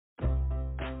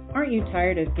Aren't you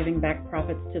tired of giving back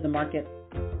profits to the market?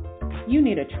 You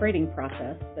need a trading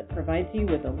process that provides you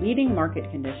with a leading market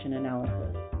condition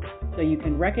analysis so you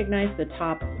can recognize the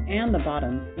tops and the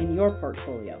bottoms in your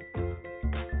portfolio.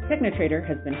 TechnoTrader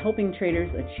has been helping traders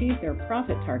achieve their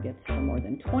profit targets for more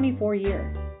than 24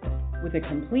 years with a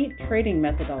complete trading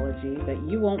methodology that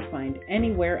you won't find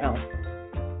anywhere else.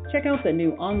 Check out the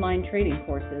new online trading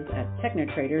courses at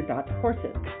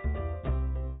technotrader.courses.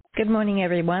 Good morning,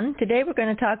 everyone. Today we're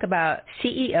going to talk about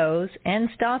CEOs and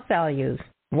stock values.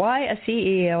 Why a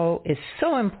CEO is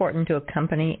so important to a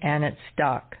company and its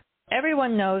stock.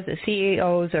 Everyone knows that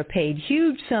CEOs are paid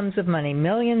huge sums of money,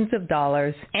 millions of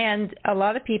dollars, and a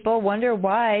lot of people wonder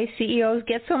why CEOs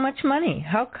get so much money.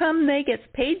 How come they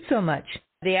get paid so much?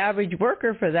 The average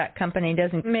worker for that company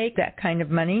doesn't make that kind of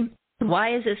money.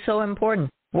 Why is it so important?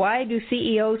 Why do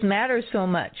CEOs matter so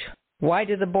much? Why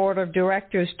do the board of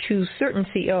directors choose certain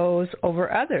CEOs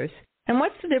over others? And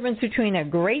what's the difference between a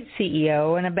great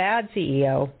CEO and a bad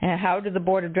CEO? And how do the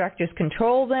board of directors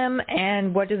control them?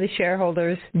 And what do the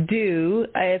shareholders do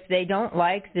if they don't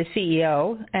like the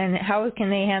CEO? And how can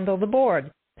they handle the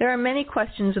board? There are many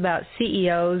questions about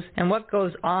CEOs and what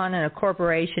goes on in a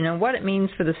corporation and what it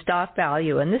means for the stock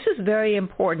value. And this is very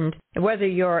important, whether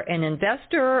you're an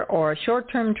investor or a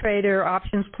short-term trader,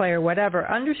 options player, whatever.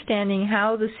 Understanding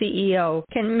how the CEO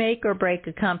can make or break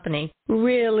a company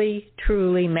really,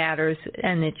 truly matters,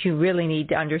 and that you really need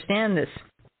to understand this.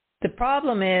 The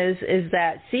problem is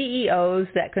that CEOs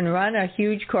that can run a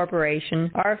huge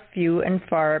corporation are few and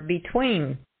far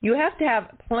between. You have to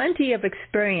have plenty of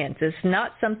experience. It's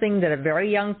not something that a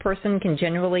very young person can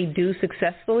generally do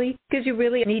successfully because you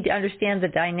really need to understand the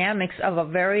dynamics of a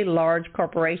very large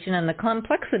corporation and the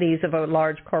complexities of a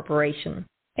large corporation.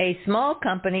 A small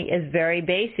company is very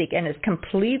basic and is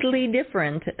completely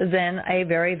different than a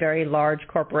very, very large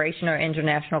corporation or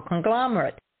international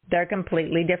conglomerate. They're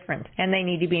completely different, and they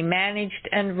need to be managed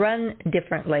and run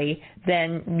differently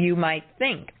than you might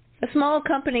think. A small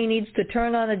company needs to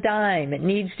turn on a dime. It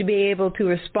needs to be able to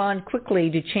respond quickly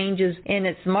to changes in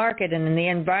its market and in the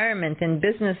environment and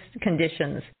business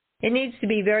conditions. It needs to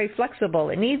be very flexible.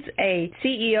 It needs a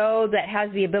CEO that has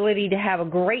the ability to have a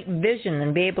great vision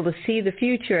and be able to see the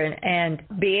future and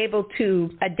be able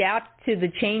to adapt to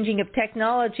the changing of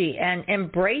technology and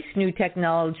embrace new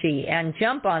technology and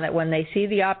jump on it when they see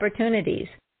the opportunities.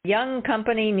 A young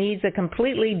company needs a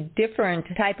completely different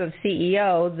type of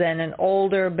CEO than an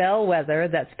older bellwether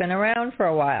that's been around for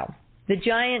a while. The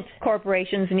giant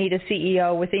corporations need a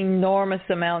CEO with enormous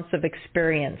amounts of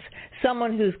experience,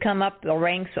 someone who's come up the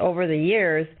ranks over the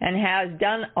years and has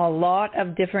done a lot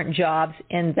of different jobs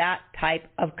in that type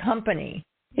of company.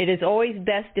 It is always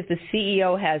best if the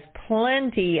CEO has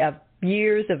plenty of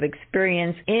years of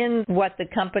experience in what the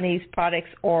company's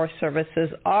products or services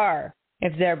are.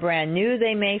 If they're brand new,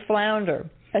 they may flounder.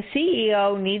 A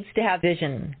CEO needs to have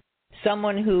vision,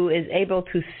 someone who is able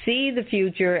to see the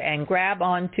future and grab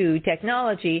onto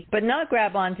technology, but not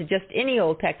grab onto just any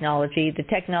old technology, the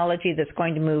technology that's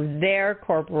going to move their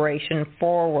corporation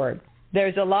forward.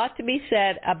 There's a lot to be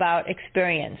said about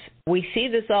experience. We see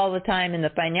this all the time in the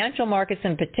financial markets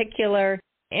in particular.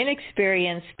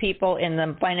 Inexperienced people in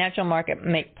the financial market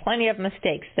make plenty of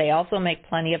mistakes. They also make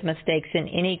plenty of mistakes in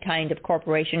any kind of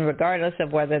corporation, regardless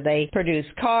of whether they produce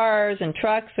cars and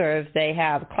trucks or if they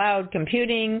have cloud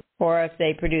computing or if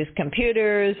they produce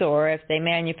computers or if they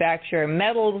manufacture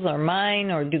metals or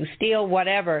mine or do steel,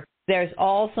 whatever. There's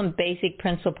all some basic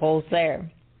principles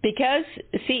there. Because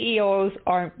CEOs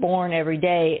aren't born every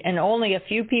day and only a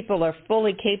few people are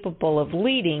fully capable of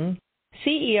leading,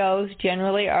 CEOs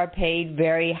generally are paid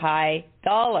very high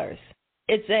dollars.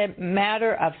 It's a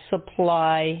matter of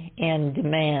supply and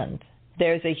demand.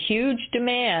 There's a huge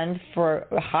demand for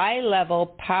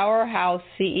high-level powerhouse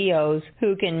CEOs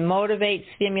who can motivate,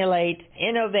 stimulate,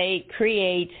 innovate,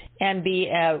 create, and be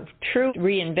a true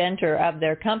reinventor of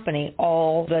their company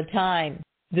all the time.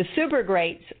 The super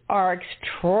greats are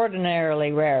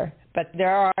extraordinarily rare, but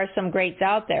there are some greats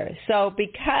out there. So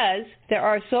because there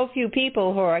are so few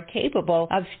people who are capable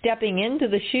of stepping into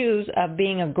the shoes of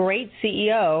being a great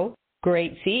CEO,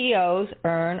 great CEOs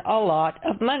earn a lot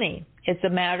of money. It's a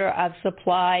matter of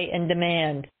supply and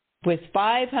demand. With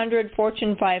 500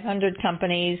 Fortune 500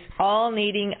 companies all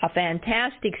needing a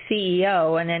fantastic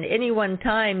CEO, and at any one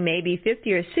time maybe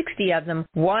 50 or 60 of them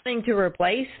wanting to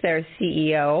replace their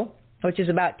CEO, which is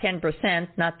about 10%,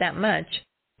 not that much,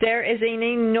 there is an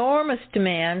enormous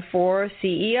demand for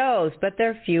CEOs, but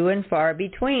they're few and far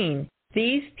between.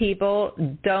 These people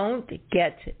don't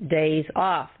get days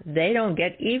off. They don't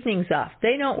get evenings off.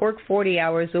 They don't work 40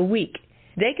 hours a week.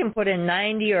 They can put in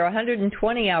 90 or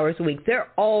 120 hours a week. They're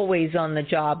always on the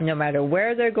job. No matter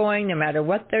where they're going, no matter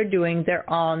what they're doing, they're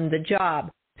on the job.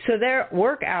 So their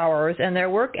work hours and their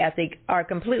work ethic are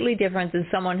completely different than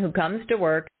someone who comes to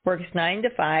work, works 9 to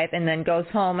 5, and then goes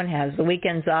home and has the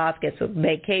weekends off, gets a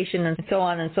vacation, and so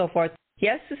on and so forth.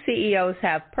 Yes, the CEOs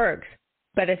have perks,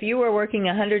 but if you were working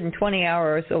 120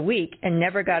 hours a week and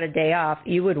never got a day off,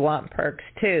 you would want perks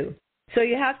too. So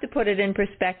you have to put it in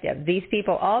perspective. These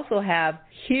people also have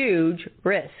huge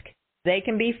risk. They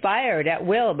can be fired at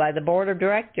will by the board of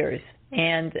directors.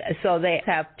 And so they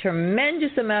have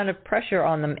tremendous amount of pressure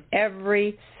on them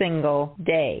every single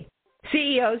day.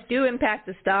 CEOs do impact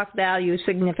the stock value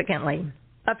significantly.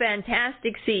 A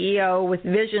fantastic CEO with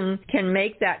vision can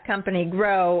make that company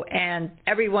grow, and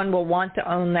everyone will want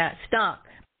to own that stock.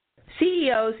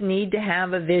 CEOs need to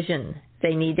have a vision.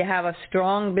 They need to have a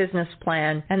strong business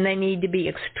plan, and they need to be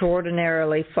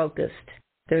extraordinarily focused.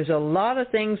 There's a lot of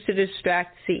things to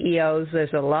distract CEOs.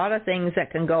 There's a lot of things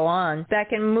that can go on that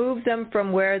can move them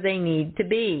from where they need to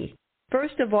be.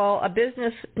 First of all, a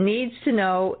business needs to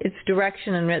know its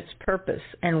direction and its purpose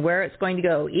and where it's going to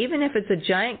go. Even if it's a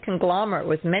giant conglomerate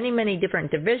with many, many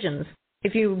different divisions,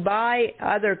 if you buy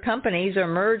other companies or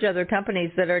merge other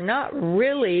companies that are not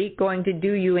really going to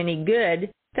do you any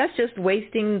good, that's just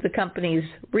wasting the company's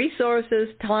resources,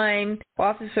 time,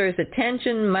 officers'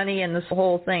 attention, money, and this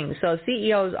whole thing. So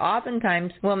CEOs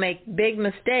oftentimes will make big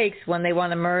mistakes when they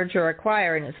want to merge or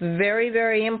acquire, and it's very,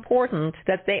 very important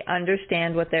that they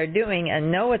understand what they're doing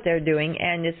and know what they're doing,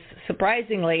 and it's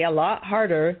surprisingly a lot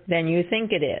harder than you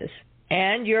think it is.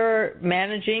 And you're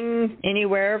managing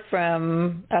anywhere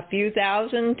from a few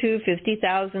thousand to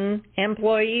 50,000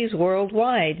 employees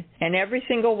worldwide. And every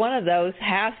single one of those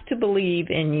has to believe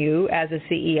in you as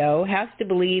a CEO, has to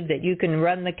believe that you can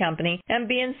run the company and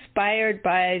be inspired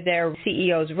by their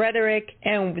CEO's rhetoric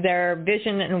and their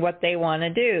vision and what they want to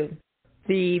do.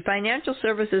 The financial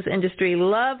services industry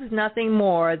loves nothing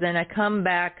more than a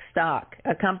comeback stock,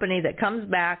 a company that comes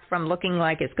back from looking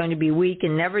like it's going to be weak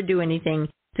and never do anything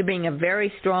to being a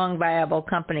very strong, viable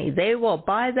company. They will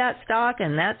buy that stock,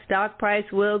 and that stock price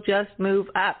will just move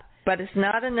up. But it's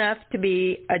not enough to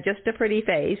be just a pretty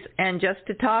face and just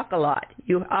to talk a lot.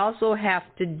 You also have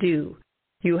to do.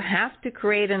 You have to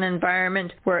create an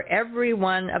environment where every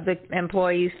one of the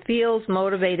employees feels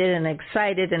motivated and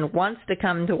excited and wants to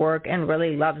come to work and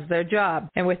really loves their job.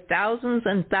 And with thousands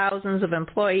and thousands of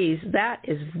employees, that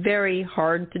is very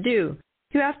hard to do.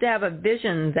 You have to have a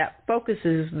vision that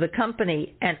focuses the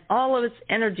company and all of its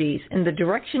energies in the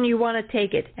direction you want to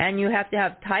take it. And you have to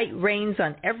have tight reins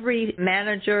on every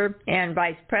manager and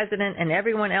vice president and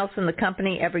everyone else in the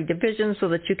company, every division, so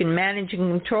that you can manage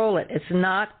and control it. It's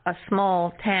not a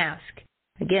small task.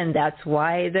 Again, that's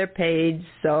why they're paid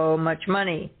so much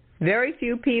money. Very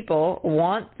few people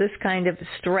want this kind of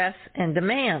stress and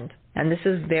demand. And this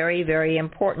is very, very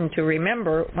important to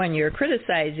remember when you're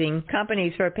criticizing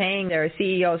companies for paying their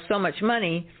CEO so much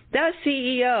money. That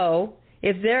CEO,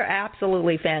 if they're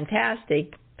absolutely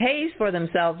fantastic, pays for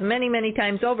themselves many, many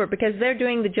times over because they're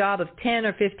doing the job of 10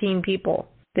 or 15 people.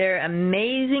 They're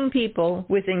amazing people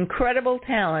with incredible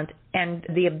talent and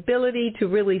the ability to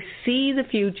really see the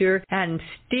future and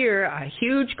steer a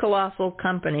huge, colossal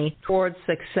company towards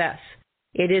success.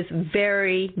 It is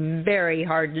very, very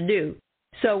hard to do.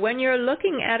 So when you're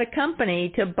looking at a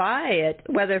company to buy it,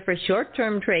 whether for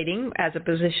short-term trading as a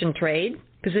position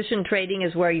trading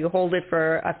is where you hold it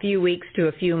for a few weeks to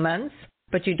a few months,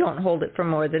 but you don't hold it for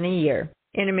more than a year.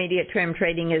 Intermediate-term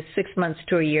trading is 6 months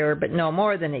to a year, but no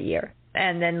more than a year.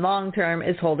 And then long-term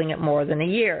is holding it more than a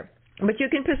year. But you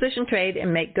can position trade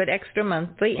and make good extra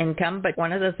monthly income, but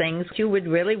one of the things you would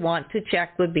really want to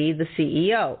check would be the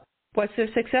CEO. What's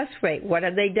their success rate? What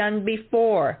have they done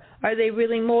before? Are they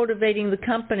really motivating the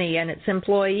company and its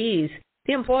employees?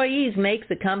 The employees make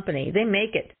the company. They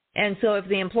make it. And so if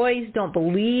the employees don't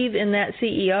believe in that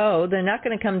CEO, they're not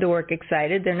going to come to work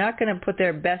excited. They're not going to put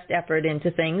their best effort into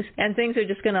things, and things are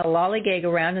just going to lollygag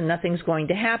around and nothing's going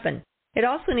to happen. It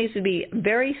also needs to be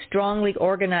very strongly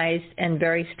organized and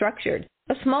very structured.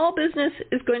 A small business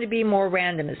is going to be more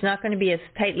random. It's not going to be as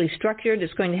tightly structured.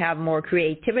 It's going to have more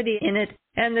creativity in it,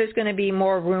 and there's going to be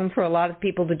more room for a lot of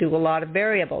people to do a lot of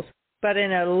variables. But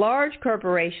in a large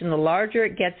corporation, the larger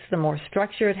it gets, the more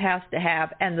structure it has to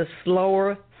have, and the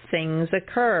slower things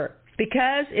occur.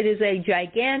 Because it is a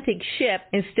gigantic ship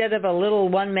instead of a little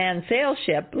one-man sail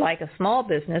ship like a small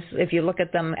business, if you look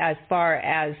at them as far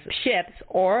as ships,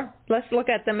 or let's look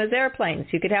at them as airplanes.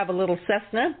 You could have a little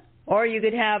Cessna, or you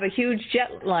could have a huge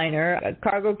jetliner, a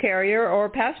cargo carrier, or a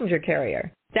passenger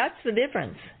carrier. That's the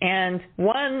difference. And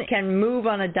one can move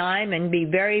on a dime and be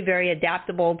very, very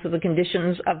adaptable to the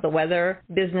conditions of the weather,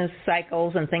 business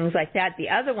cycles, and things like that. The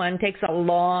other one takes a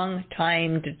long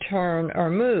time to turn or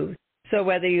move. So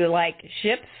whether you like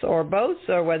ships or boats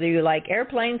or whether you like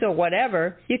airplanes or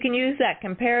whatever, you can use that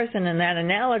comparison and that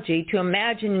analogy to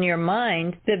imagine in your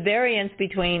mind the variance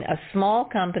between a small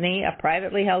company, a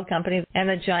privately held company, and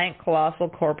a giant colossal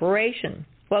corporation.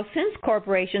 Well, since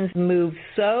corporations move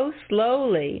so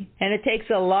slowly, and it takes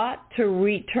a lot to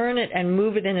return it and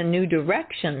move it in a new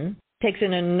direction, it takes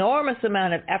an enormous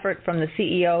amount of effort from the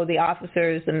CEO, the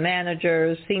officers, the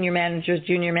managers, senior managers,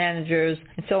 junior managers,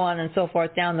 and so on and so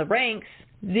forth down the ranks,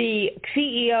 the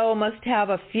CEO must have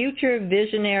a future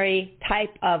visionary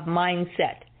type of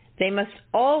mindset. They must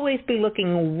always be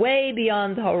looking way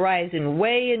beyond the horizon,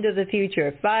 way into the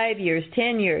future, 5 years,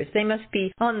 10 years. They must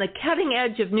be on the cutting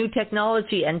edge of new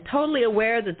technology and totally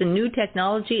aware that the new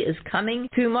technology is coming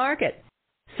to market.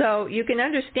 So you can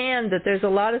understand that there's a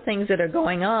lot of things that are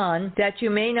going on that you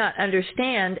may not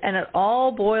understand, and it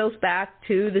all boils back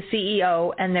to the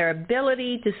CEO and their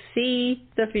ability to see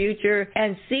the future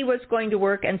and see what's going to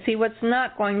work and see what's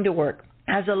not going to work.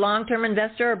 As a long-term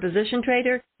investor or position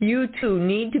trader, you too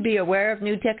need to be aware of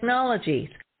new technologies.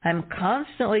 I'm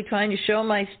constantly trying to show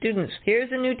my students, here's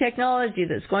a new technology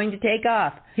that's going to take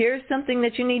off. Here's something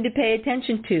that you need to pay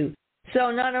attention to.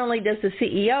 So not only does the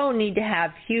CEO need to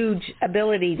have huge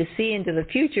ability to see into the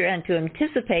future and to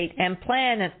anticipate and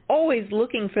plan and always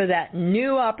looking for that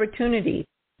new opportunity,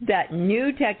 that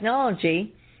new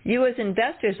technology, you as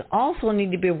investors also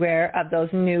need to be aware of those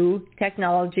new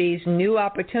technologies, new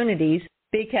opportunities,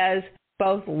 because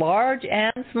both large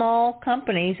and small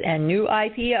companies and new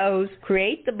IPOs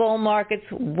create the bull markets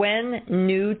when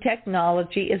new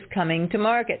technology is coming to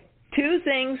market. Two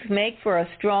things make for a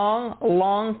strong,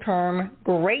 long-term,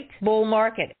 great bull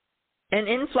market: an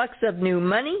influx of new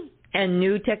money and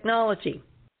new technology.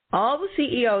 All the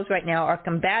CEOs right now are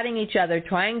combating each other,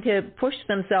 trying to push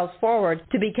themselves forward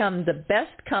to become the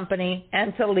best company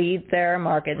and to lead their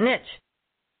market niche.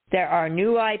 There are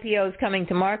new IPOs coming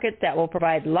to market that will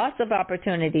provide lots of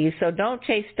opportunities, so don't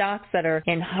chase stocks that are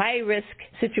in high-risk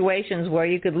situations where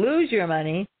you could lose your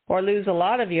money or lose a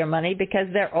lot of your money because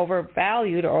they're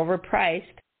overvalued or overpriced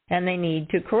and they need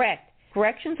to correct.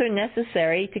 Corrections are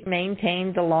necessary to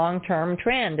maintain the long-term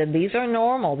trend, and these are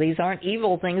normal. These aren't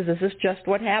evil things. This is just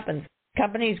what happens.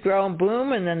 Companies grow and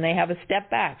boom, and then they have a step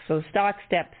back, so the stock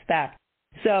steps back.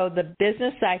 So the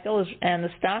business cycle and the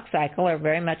stock cycle are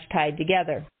very much tied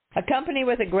together. A company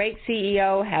with a great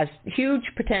CEO has huge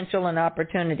potential and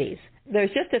opportunities.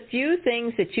 There's just a few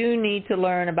things that you need to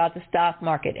learn about the stock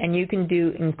market, and you can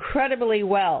do incredibly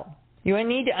well. You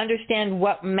need to understand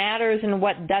what matters and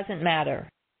what doesn't matter.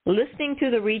 Listening to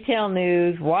the retail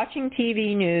news, watching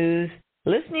TV news,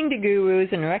 listening to gurus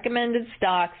and recommended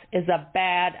stocks is a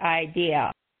bad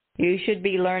idea. You should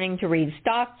be learning to read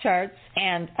stock charts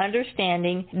and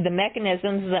understanding the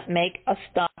mechanisms that make a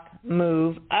stock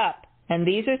move up. And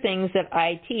these are things that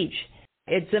I teach.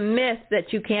 It's a myth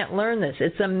that you can't learn this.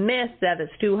 It's a myth that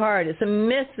it's too hard. It's a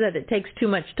myth that it takes too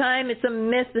much time. It's a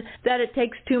myth that it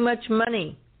takes too much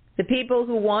money. The people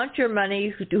who want your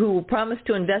money, who promise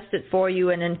to invest it for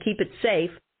you and then keep it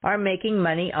safe, are making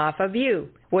money off of you.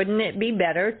 Wouldn't it be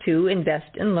better to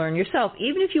invest and learn yourself?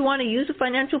 Even if you want to use a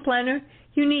financial planner,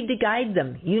 you need to guide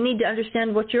them. You need to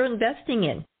understand what you're investing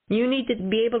in. You need to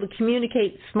be able to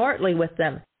communicate smartly with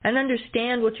them and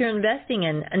understand what you're investing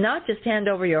in, and not just hand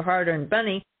over your hard-earned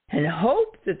money and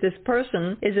hope that this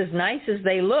person is as nice as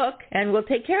they look and will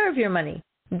take care of your money.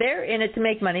 They're in it to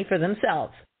make money for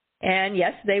themselves. And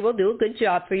yes, they will do a good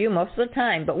job for you most of the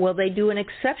time, but will they do an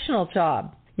exceptional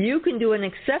job? You can do an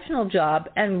exceptional job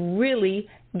and really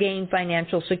gain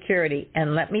financial security.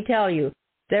 And let me tell you,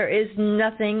 there is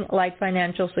nothing like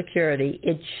financial security.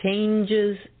 It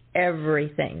changes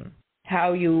everything.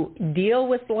 How you deal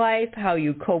with life, how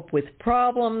you cope with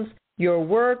problems, your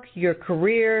work, your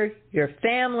career, your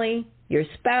family, your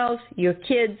spouse, your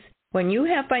kids. When you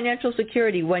have financial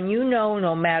security, when you know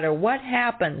no matter what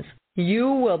happens,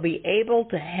 you will be able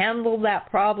to handle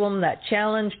that problem, that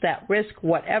challenge, that risk,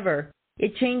 whatever.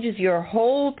 It changes your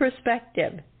whole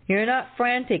perspective. You're not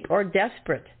frantic or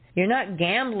desperate. You're not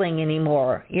gambling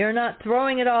anymore. You're not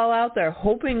throwing it all out there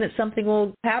hoping that something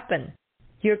will happen.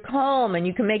 You're calm and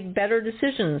you can make better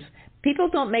decisions. People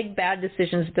don't make bad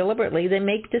decisions deliberately. They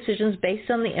make decisions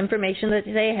based on the information that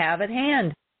they have at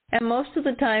hand. And most of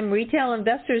the time, retail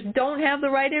investors don't have the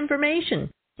right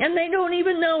information, and they don't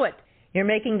even know it. You're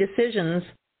making decisions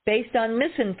based on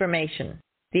misinformation.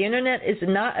 The internet is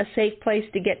not a safe place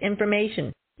to get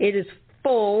information. It is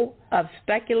full of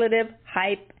speculative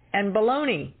hype and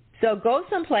baloney. So go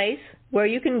someplace where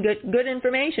you can get good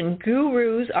information.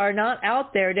 Gurus are not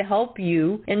out there to help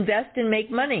you invest and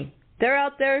make money. They're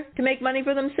out there to make money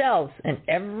for themselves. And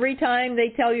every time they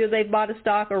tell you they've bought a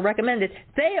stock or recommend it,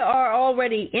 they are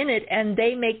already in it and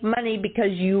they make money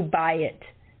because you buy it.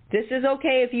 This is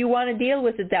okay if you want to deal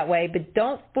with it that way, but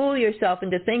don't fool yourself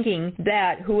into thinking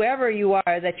that whoever you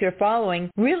are that you're following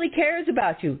really cares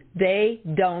about you. They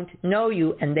don't know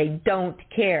you and they don't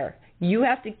care. You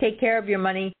have to take care of your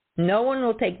money. No one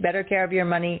will take better care of your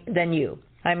money than you.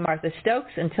 I'm Martha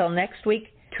Stokes. Until next week,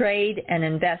 trade and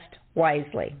invest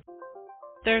wisely.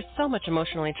 There's so much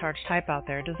emotionally charged hype out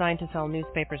there designed to sell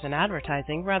newspapers and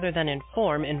advertising rather than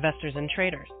inform investors and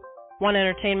traders. Want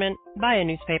entertainment? Buy a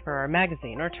newspaper or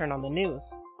magazine or turn on the news.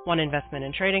 Want investment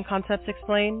and trading concepts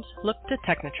explained? Look to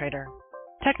TechnoTrader.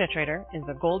 TechnoTrader is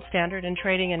the gold standard in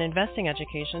trading and investing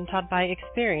education taught by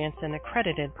experienced and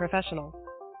accredited professionals.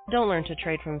 Don't learn to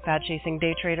trade from fad-chasing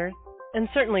day traders, and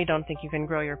certainly don't think you can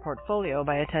grow your portfolio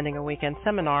by attending a weekend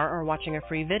seminar or watching a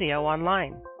free video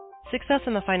online. Success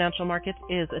in the financial markets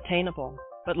is attainable,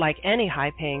 but like any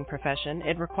high-paying profession,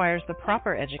 it requires the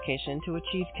proper education to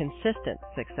achieve consistent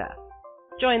success.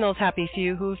 Join those happy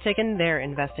few who've taken their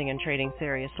investing and trading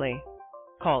seriously.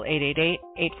 Call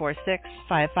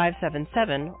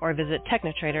 888-846-5577 or visit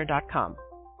technotrader.com.